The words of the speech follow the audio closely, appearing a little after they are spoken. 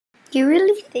You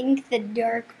really think the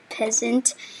Dark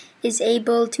Peasant is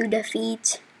able to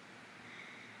defeat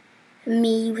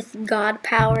me with god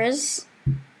powers?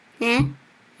 Yeah,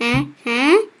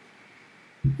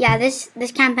 this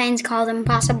campaign's called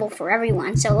Impossible for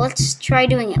Everyone, so let's try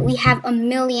doing it. We have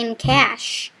 1,000,000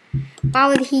 cash. Why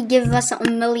would he give us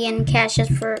 1,000,000 cash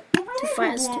just to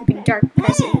fight a stupid Dark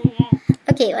Peasant?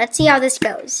 Okay, let's see how this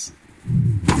goes.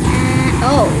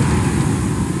 Oh.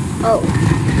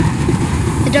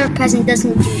 The Dark Peasant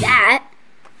doesn't do that.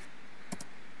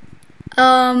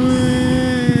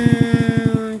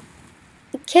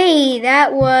 Okay,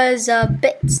 that was a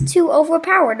bit too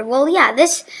overpowered. Well, yeah,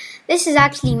 this is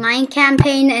actually my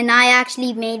campaign, and I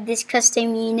actually made this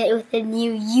custom unit with a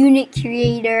new unit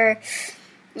creator.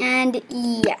 And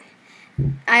yeah,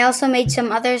 I also made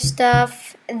some other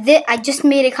stuff. I just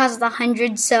made it cost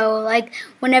 100, so like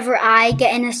whenever I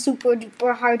get in a super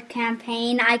duper hard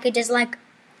campaign, I could just like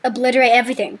obliterate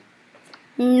everything,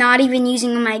 not even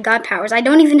using my god powers. I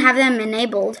don't even have them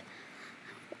enabled.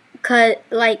 Cause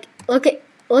like look at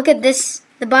this,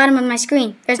 the bottom of my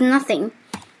screen. There's nothing.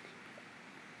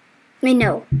 Wait,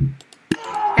 no.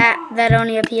 That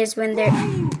only appears when there.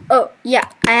 Oh yeah,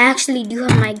 I actually do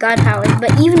have my god powers,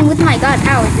 but even with my god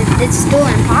powers, it's still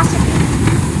impossible.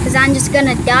 Cause I'm just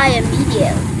gonna die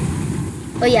immediately.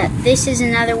 Oh yeah, this is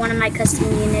another one of my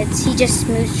custom units. He just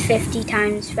moves 50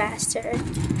 times faster.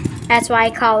 That's why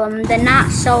I call him the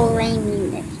not so lame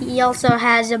unit. He also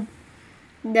has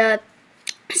the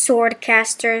sword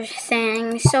caster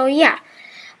thing. So yeah,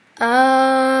 we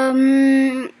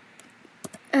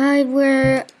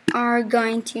are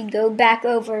going to go back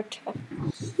over to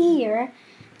here,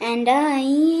 and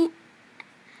I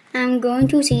am going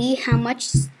to see how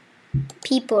much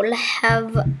people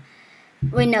have.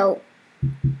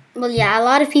 Well, yeah, a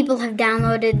lot of people have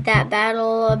downloaded that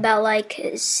battle, about like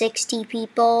 60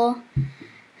 people,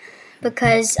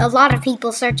 because a lot of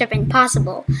people search up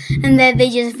impossible, and then they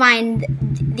just find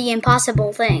the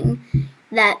impossible thing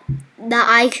that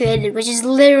I created, which is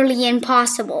literally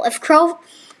impossible. If Crow,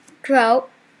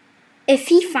 if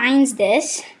he finds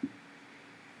this,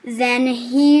 then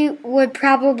he would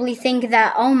probably think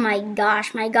that, oh my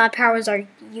gosh, my god powers are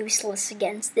useless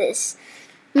against this.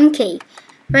 Okay,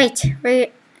 right,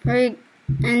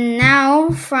 and now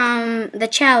from the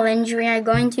challenge, we are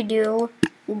going to do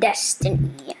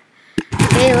Destiny.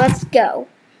 Okay, let's go.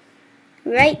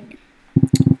 Right,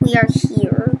 we are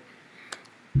here.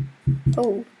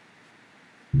 Oh,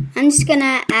 I'm just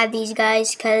gonna add these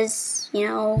guys because, you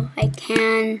know, I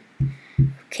can.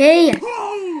 Okay,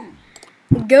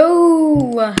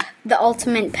 go! The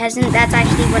ultimate peasant, that's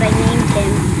actually what I named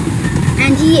him.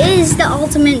 And he is the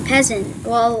ultimate peasant.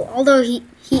 Well, although he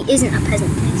isn't a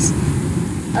peasant, he's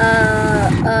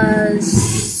a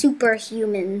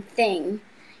superhuman thing.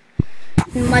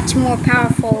 Much more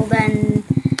powerful than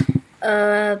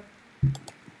the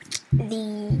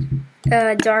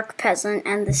dark peasant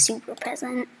and the super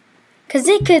peasant. Because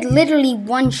it could literally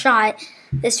one-shot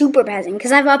the super peasant.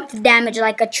 Because I've upped the damage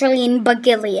like 1,000,000,000,000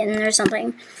 bagillion or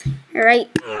something. Alright.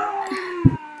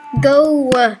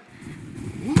 Go. Oh.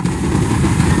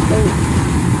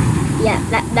 Yeah,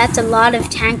 that's a lot of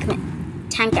tank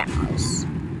arrows.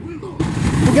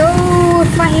 Go,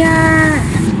 fire!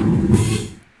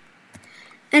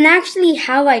 And actually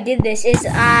how I did this is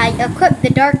I equipped the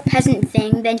dark peasant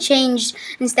thing, then changed,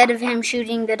 instead of him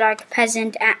shooting the dark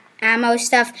peasant ammo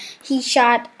stuff, he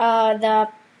shot the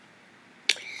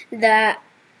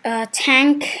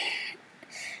tank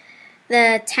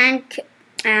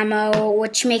ammo,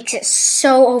 which makes it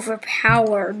so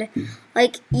overpowered.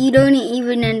 Like, you don't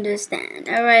even understand.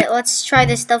 Alright, let's try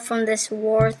the stuff from this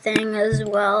war thing as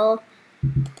well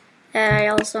that I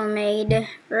also made.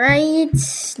 Right,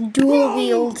 dual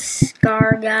wield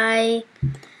scar guy.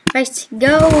 Right,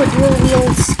 go, dual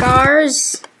wield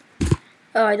scars.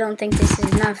 Oh, I don't think this is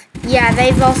enough. Yeah,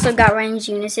 they've also got range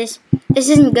units. This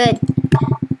isn't good.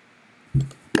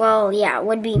 Well, yeah, it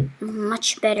would be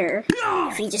much better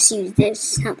if we just used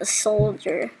this, not the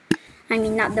soldier. I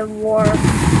mean, not the war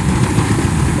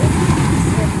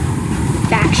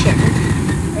faction,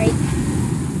 right?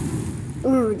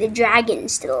 Ooh, the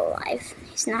dragon's still alive.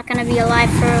 He's not gonna be alive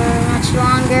for much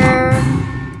longer.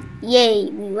 Yay,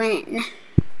 we win.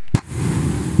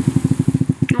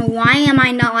 Why am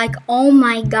I not like, oh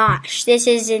my gosh, this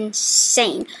is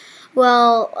insane?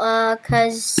 Well,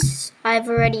 cause I've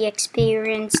already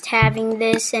experienced having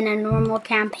this in a normal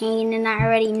campaign, and I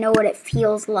already know what it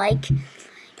feels like.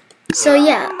 So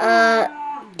yeah,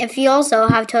 if you also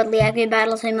have totally accurate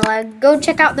battle simulator, go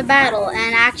check out the battle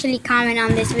and actually comment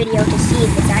on this video to see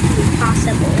if it's actually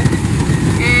possible.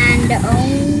 And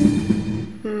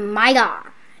oh my god,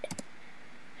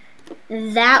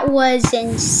 That was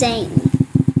insane.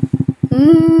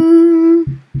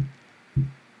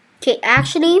 Okay,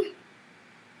 actually,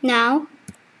 now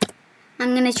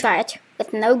I'm gonna try it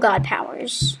with no god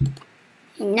powers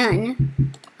and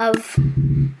none of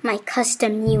my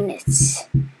custom units.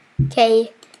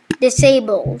 Okay,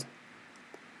 disabled.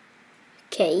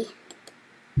 Okay,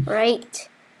 right.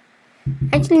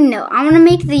 Actually, no, I wanna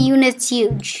make the units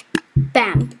huge.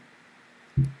 Bam.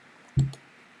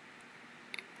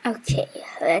 Okay,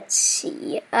 let's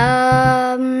see.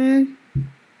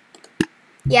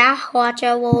 Yeah,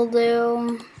 Hwacha will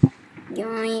do.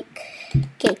 Yoink.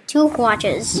 Okay, 2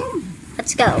 Hwachas.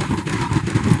 Let's go.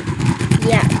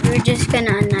 Yeah, we're just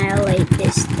gonna annihilate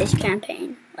this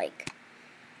campaign. Like,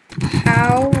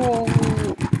 how will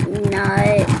we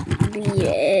not beat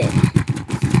it?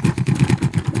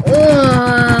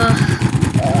 Ugh.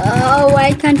 Oh,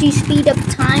 why can't you speed up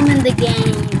time in the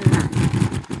game?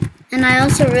 And I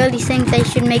also really think they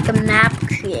should make a map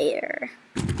creator.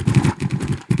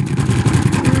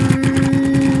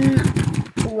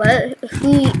 What?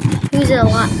 Who's a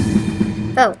lot?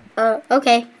 Oh,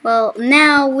 okay. Well,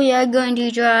 now we are going to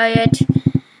try it.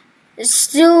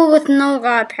 Still with no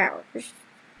god powers.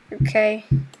 Okay.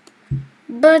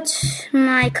 But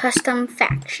my custom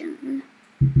faction.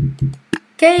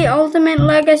 Okay, ultimate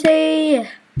legacy.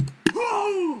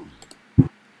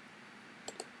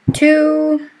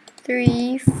 2,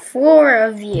 3, 4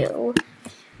 of you.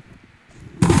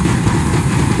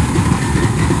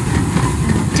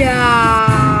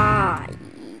 Die.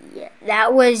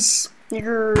 That was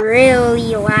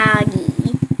really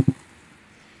laggy.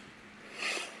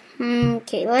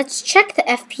 Okay, let's check the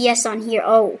FPS on here.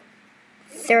 Oh,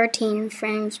 13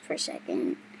 frames per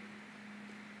second.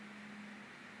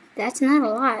 That's not a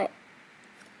lot.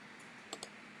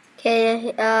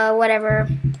 Okay, whatever.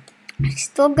 I'm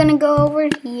still gonna go over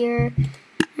here.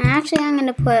 And actually, I'm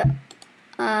gonna put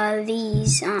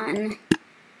these on.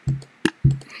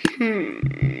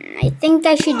 I think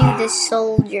I should do the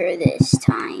soldier this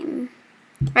time.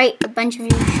 Right, a bunch of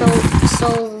you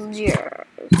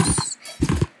soldiers.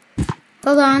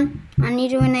 Hold on, I need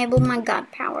to enable my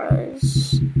god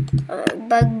powers.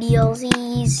 Bug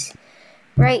DLCs.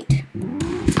 Right,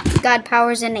 god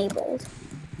powers enabled.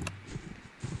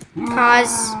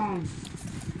 Pause.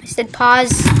 I said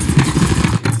pause.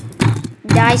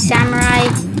 Die, samurai.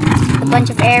 A bunch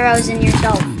of arrows in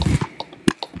yourself.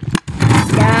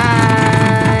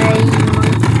 Die,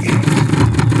 monk.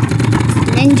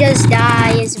 Ninjas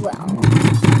die as well.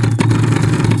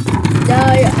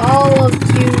 Die, all of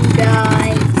you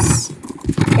dies.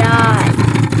 Die.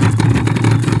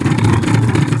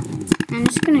 I'm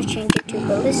just gonna change it to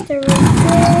ballista real quick.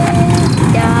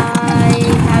 Die.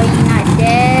 How are you not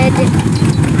dead?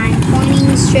 I'm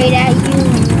pointing straight at you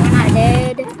and you're not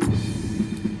dead.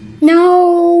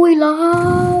 No, we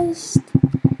lost.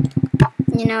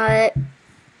 You know what?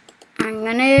 I'm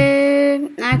gonna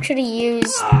actually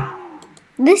use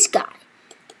this guy.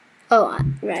 Oh,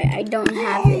 right, I don't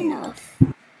have enough.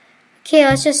 Okay,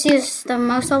 let's just use the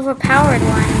most overpowered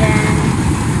one then.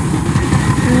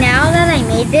 Now that I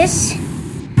made this,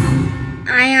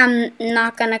 I am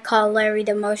not gonna call Larry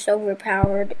the most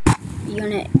overpowered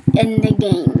unit in the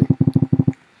game.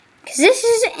 Because this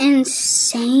is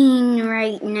insane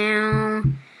right now.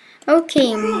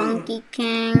 Okay, Monkey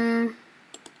King.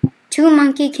 2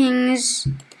 Monkey Kings.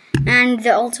 And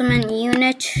the ultimate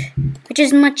unit, which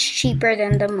is much cheaper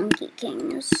than the Monkey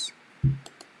Kings.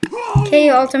 Okay,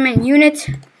 ultimate unit.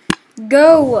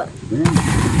 Go!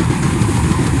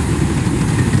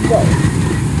 Whoa.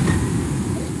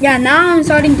 Yeah, now I'm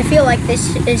starting to feel like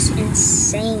this is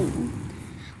insane.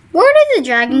 Where did the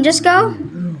dragon just go?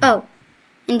 Oh,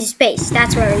 into space.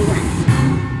 That's where he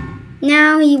went.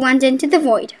 Now he went into the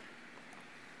void.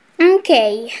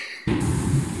 Okay.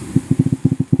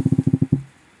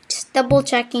 Just double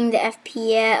checking the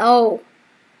FPS. Oh.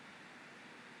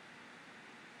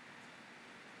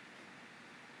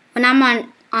 When I'm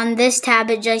on this tab,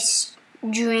 it just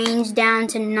drains down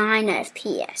to 9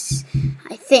 FPS.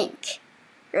 I think.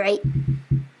 Right?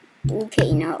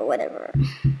 Okay, no, whatever.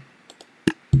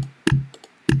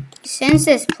 Since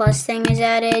this plus thing is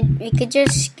added, we could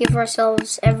just give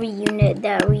ourselves every unit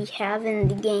that we have in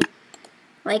the game.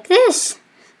 Like this.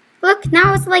 Look,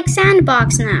 now it's like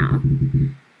sandbox now.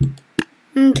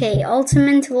 Okay,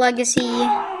 ultimate legacy.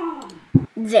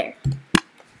 There.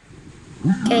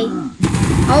 Okay.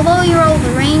 Although you're all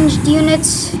the ranged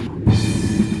units,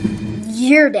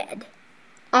 you're dead.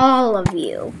 All of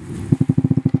you.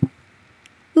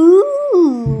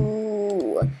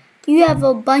 Ooh. You have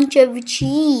a bunch of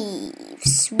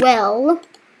chiefs. Well,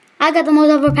 I got the most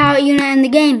overpowered unit in the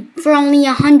game for only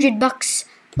 $100.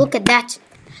 Look at that.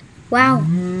 Wow.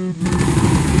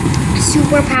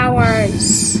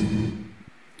 Superpowers.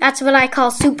 That's what I call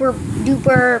super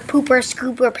duper pooper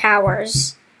scooper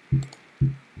powers.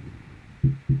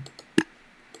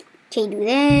 Okay, do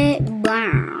that.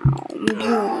 Wow.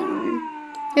 Boom.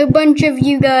 A bunch of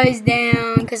you guys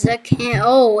down because I can't.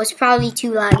 Oh, it's probably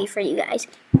too laggy for you guys.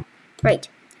 Right.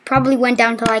 Probably went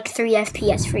down to like 3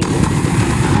 FPS for you.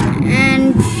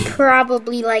 And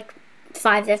probably like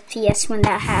 5 FPS when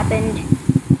that happened.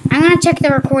 I'm gonna check the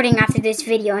recording after this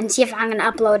video and see if I'm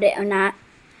gonna upload it or not.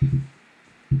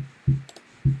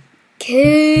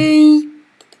 Okay.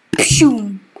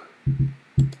 Pshoom.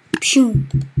 Pshoom.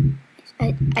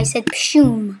 I said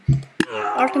pshoom.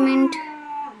 Ultimate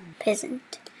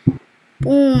peasant.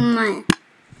 Boom.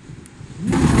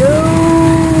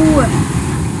 Go.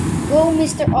 Go,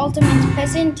 Mr. Ultimate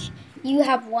Peasant. You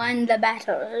have won the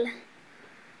battle.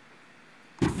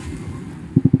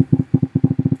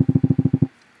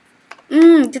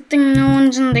 Good thing no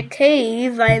one's in the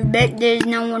cave. I bet there's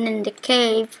no one in the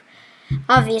cave.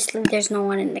 Obviously, there's no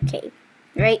one in the cave.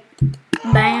 Right?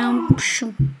 Bam.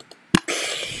 Pshoom.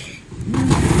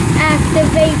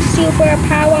 Activate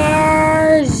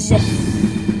superpowers.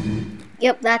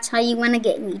 Yep, that's how you want to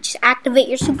get me. Just activate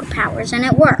your superpowers and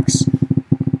it works.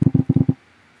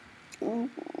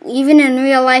 Even in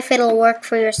real life, it'll work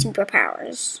for your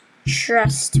superpowers.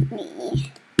 Trust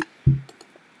me.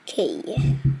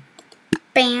 Okay.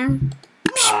 Bam.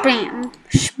 Spam.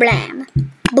 Splam.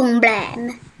 Boom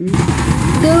blam.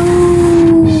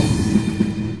 Go.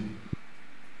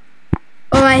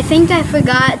 Oh, I think I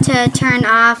forgot to turn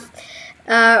off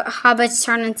hobbits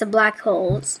turn into black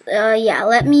holes. Yeah,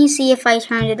 let me see if I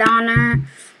turned it on.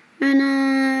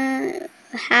 And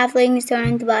halflings turn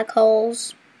into black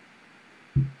holes.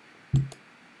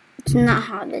 It's not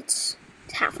hobbits.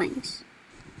 It's halflings.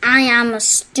 I am a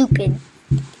stupid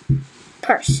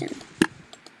person.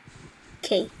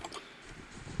 Okay.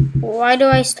 Why do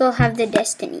I still have the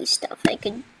destiny stuff? I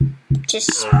could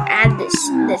just add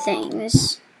the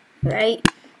things. Right?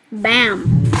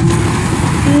 Bam.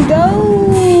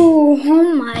 Go!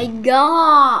 Oh my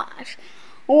gosh.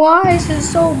 Why is it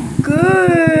so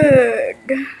good?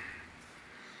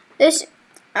 This,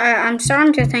 I'm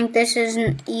starting to think this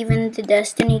isn't even the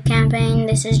Destiny campaign.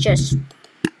 This is just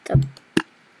the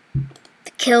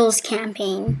Kills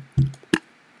campaign.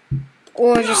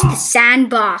 Or just the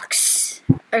sandbox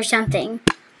or something.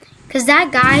 Because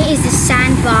that guy is the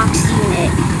sandbox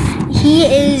unit. He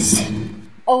is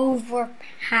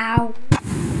overpowered.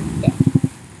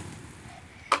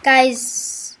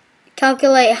 Guys,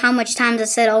 calculate how much times I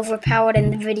said overpowered in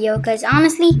the video, because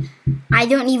honestly, I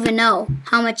don't even know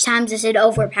how much times I said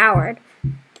overpowered.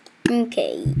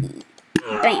 Okay.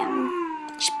 Bam.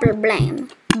 Blam.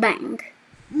 Bang.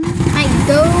 I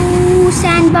go,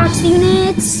 sandbox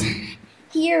units.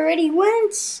 He already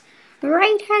went.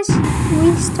 Right as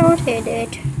we started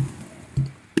it.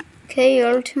 Okay,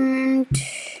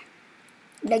 ultimate.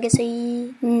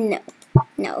 Legacy. No.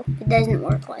 No, it doesn't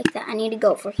work like that. I need to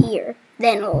go for here.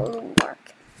 Then it'll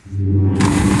work.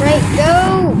 Right,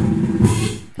 go!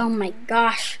 Oh my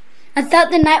gosh. I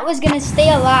thought the knight was gonna stay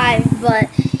alive, but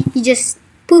he just,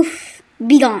 poof,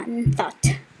 be gone,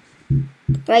 thought.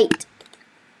 Right.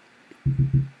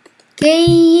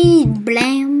 Okay,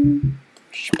 blam.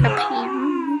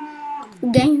 Spam.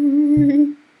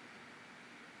 Game.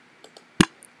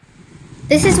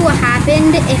 This is what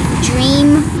happened if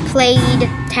Dream played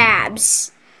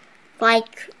tabs.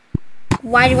 Like,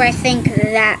 why do I think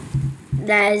that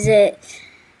is it?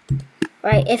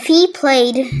 Right, if he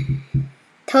played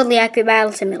Totally Accurate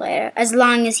Battle Simulator, as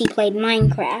long as he played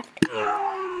Minecraft,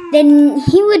 then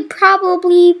he would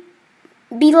probably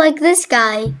be like this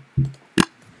guy.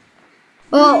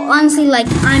 Well, honestly, like,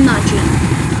 I'm not Dream.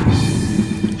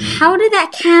 How did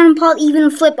that cannonball even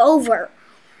flip over?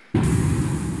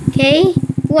 Okay,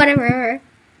 whatever.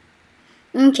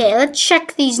 Okay, let's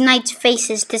check these knights'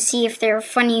 faces to see if they're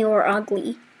funny or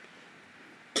ugly.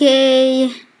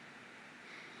 Okay.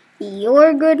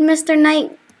 You're good, Mr.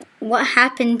 Knight. What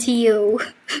happened to you?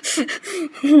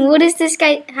 What is this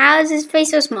guy? How is his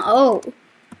face so small? Oh.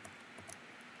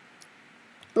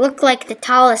 Look like the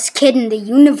tallest kid in the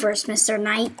universe, Mr.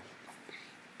 Knight.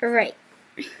 Right.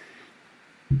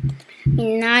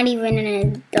 You're not even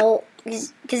an adult.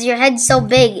 Because your head's so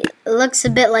big, it looks a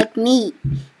bit like me.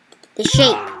 The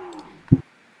shape.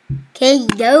 Okay,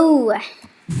 go.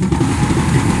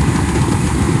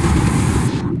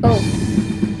 Oh.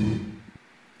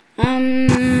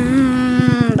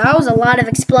 That was a lot of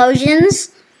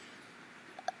explosions.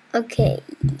 Okay.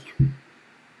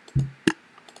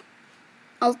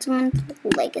 Ultimate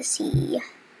Legacy.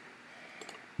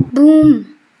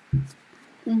 Boom.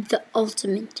 The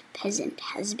ultimate peasant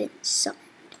has been summoned.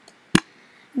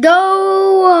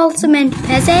 Go, ultimate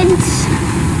peasants!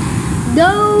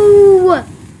 Go!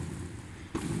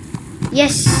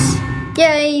 Yes!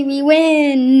 Yay, we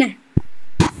win!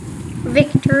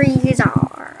 Victory is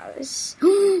ours.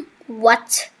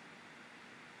 What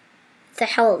the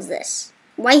hell is this?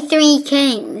 Why 3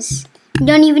 kings? You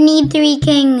don't even need 3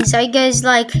 kings. Are you guys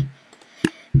like...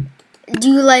 Do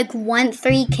you like want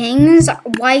 3 kings?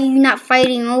 Why are you not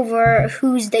fighting over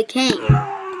who's the king?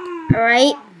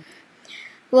 Alright?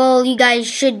 Well, you guys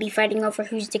should be fighting over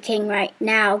who's the king right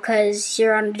now because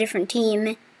you're on a different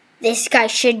team. This guy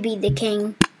should be the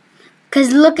king.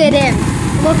 Because look at him.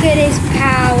 Look at his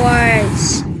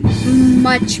powers.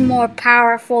 Much more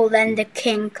powerful than the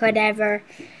king could ever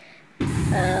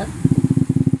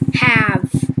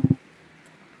have.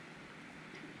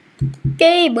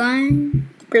 Okay, boy.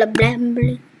 Blah, blah,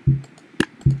 blah.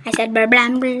 I said blah, blah,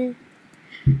 blah.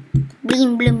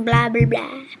 Blim, blim, blah, blah,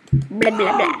 blah. Blah,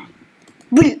 blah, blah.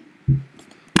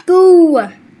 Go!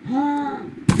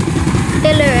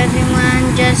 Hello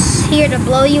everyone, just here to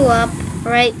blow you up,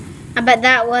 right? I bet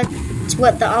that's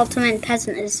what the ultimate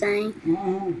peasant is saying.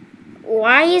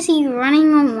 Why is he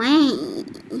running away?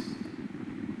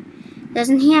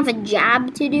 Doesn't he have a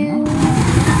job to do?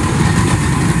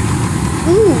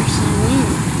 Ooh, he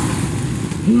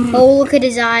wins. Oh, look at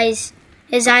his eyes.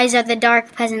 His eyes are the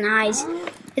dark peasant eyes.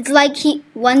 It's like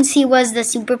once he was the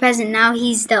super peasant, now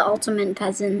he's the ultimate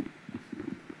peasant.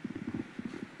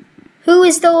 Who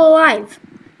is still alive?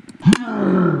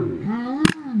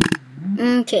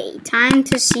 Okay, time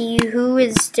to see who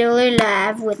is still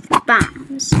alive with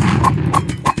bombs.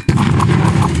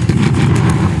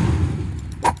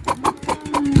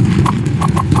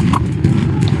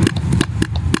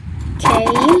 Okay.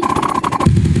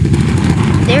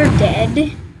 They're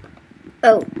dead.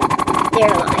 Oh,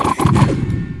 they're alive.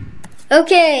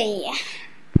 Okay.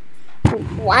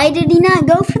 Why did he not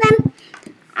go for them?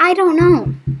 I don't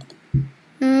know.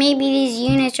 Maybe these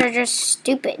units are just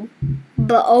stupid,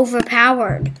 but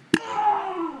overpowered.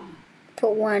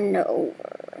 Put one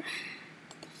over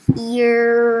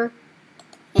here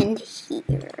and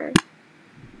here.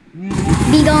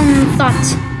 Be gone,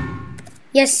 thought.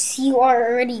 Yes, you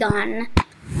are already gone.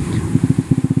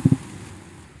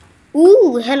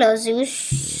 Ooh, hello,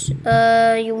 Zeus.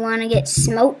 You wanna get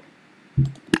smoked?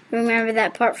 Remember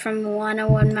that part from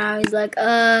 101 Mao? He's like,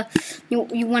 you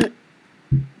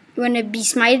wanna be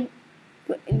smited?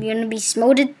 You wanna be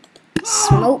smoted?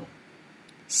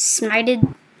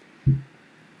 Smited?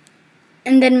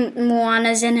 And then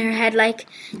Moana's in her head like,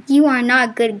 you are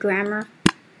not good grammar.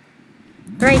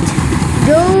 Right,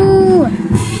 go!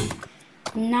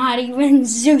 Not even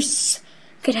Zeus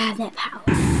could have that power.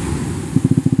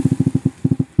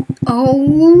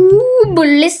 Oh,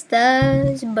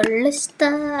 ballistas,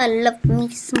 ballista. I love me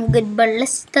some good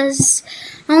ballistas.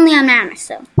 Only on Mammoth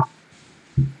though.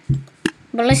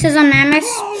 Ballistas on Mammoth,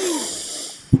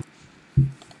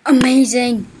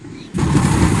 amazing.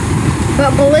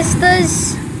 But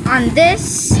ballistas on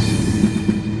this,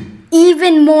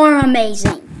 even more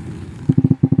amazing.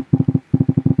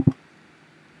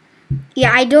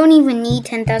 Yeah, I don't even need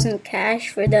 10,000 cash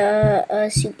for the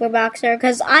super boxer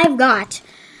because I've got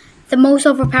the most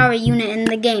overpowered unit in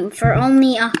the game for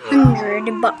only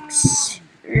 $100.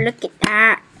 Look at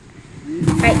that.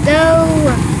 Right, go.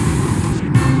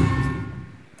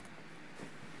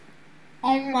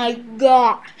 Oh my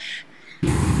gosh.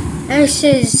 This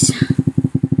is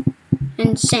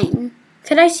insane.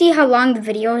 Could I see how long the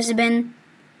video has been?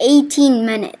 18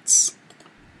 minutes.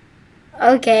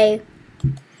 Okay.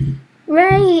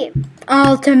 Right.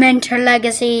 Ultimate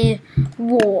Legacy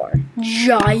War.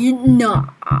 Giant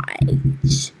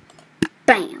knives.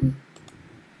 Bam.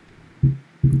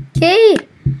 Okay.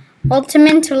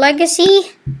 Ultimate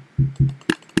Legacy.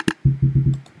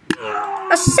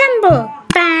 Assemble.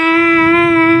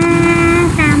 Bam.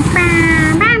 Bam,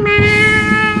 bam, bam, bam.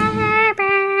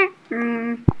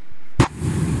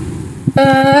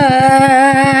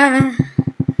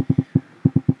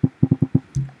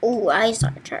 Ooh, ice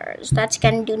archers. That's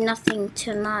gonna do nothing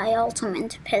to my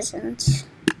ultimate peasant.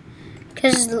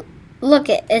 Cause look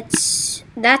that's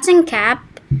in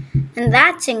cap, and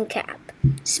that's in cap.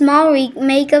 Small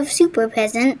remake of super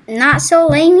peasant, not so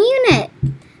lame unit.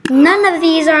 None of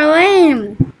these are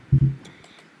lame.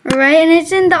 Right, and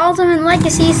it's in the ultimate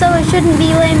legacy, so it shouldn't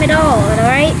be lame at all,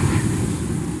 alright?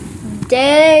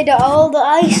 Dead, all the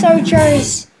ice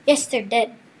archers. Yes, they're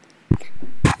dead.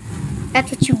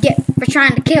 That's what you get for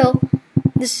trying to kill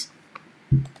this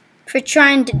for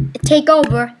trying to take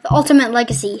over the Ultimate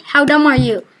Legacy. How dumb are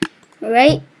you?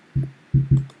 Right?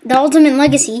 The Ultimate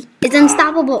Legacy is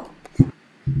unstoppable.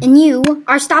 And you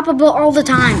are stoppable all the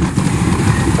time.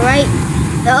 Right?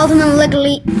 The Ultimate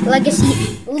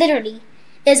Legacy literally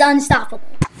is unstoppable.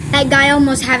 That guy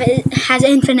almost has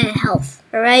infinite health.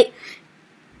 Alright?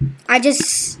 I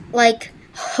just, like,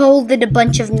 holded a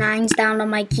bunch of 9s down on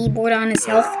my keyboard on his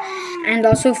health. And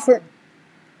also for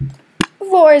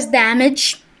his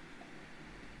damage.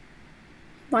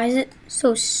 Why is it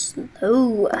so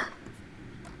slow?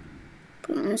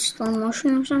 Put it in slow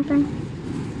motion or something?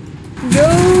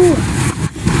 No!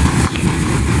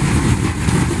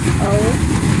 Oh.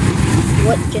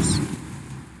 What just...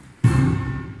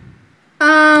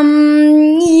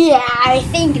 Yeah, I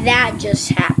think that just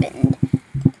happened.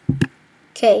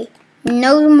 Okay.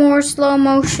 No more slow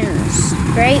motions,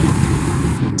 right?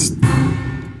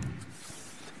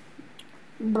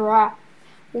 Bruh.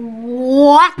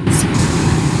 What?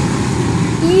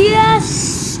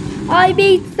 Yes! I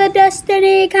beat the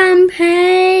Destiny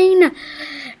campaign!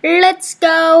 Let's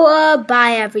go,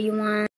 bye everyone.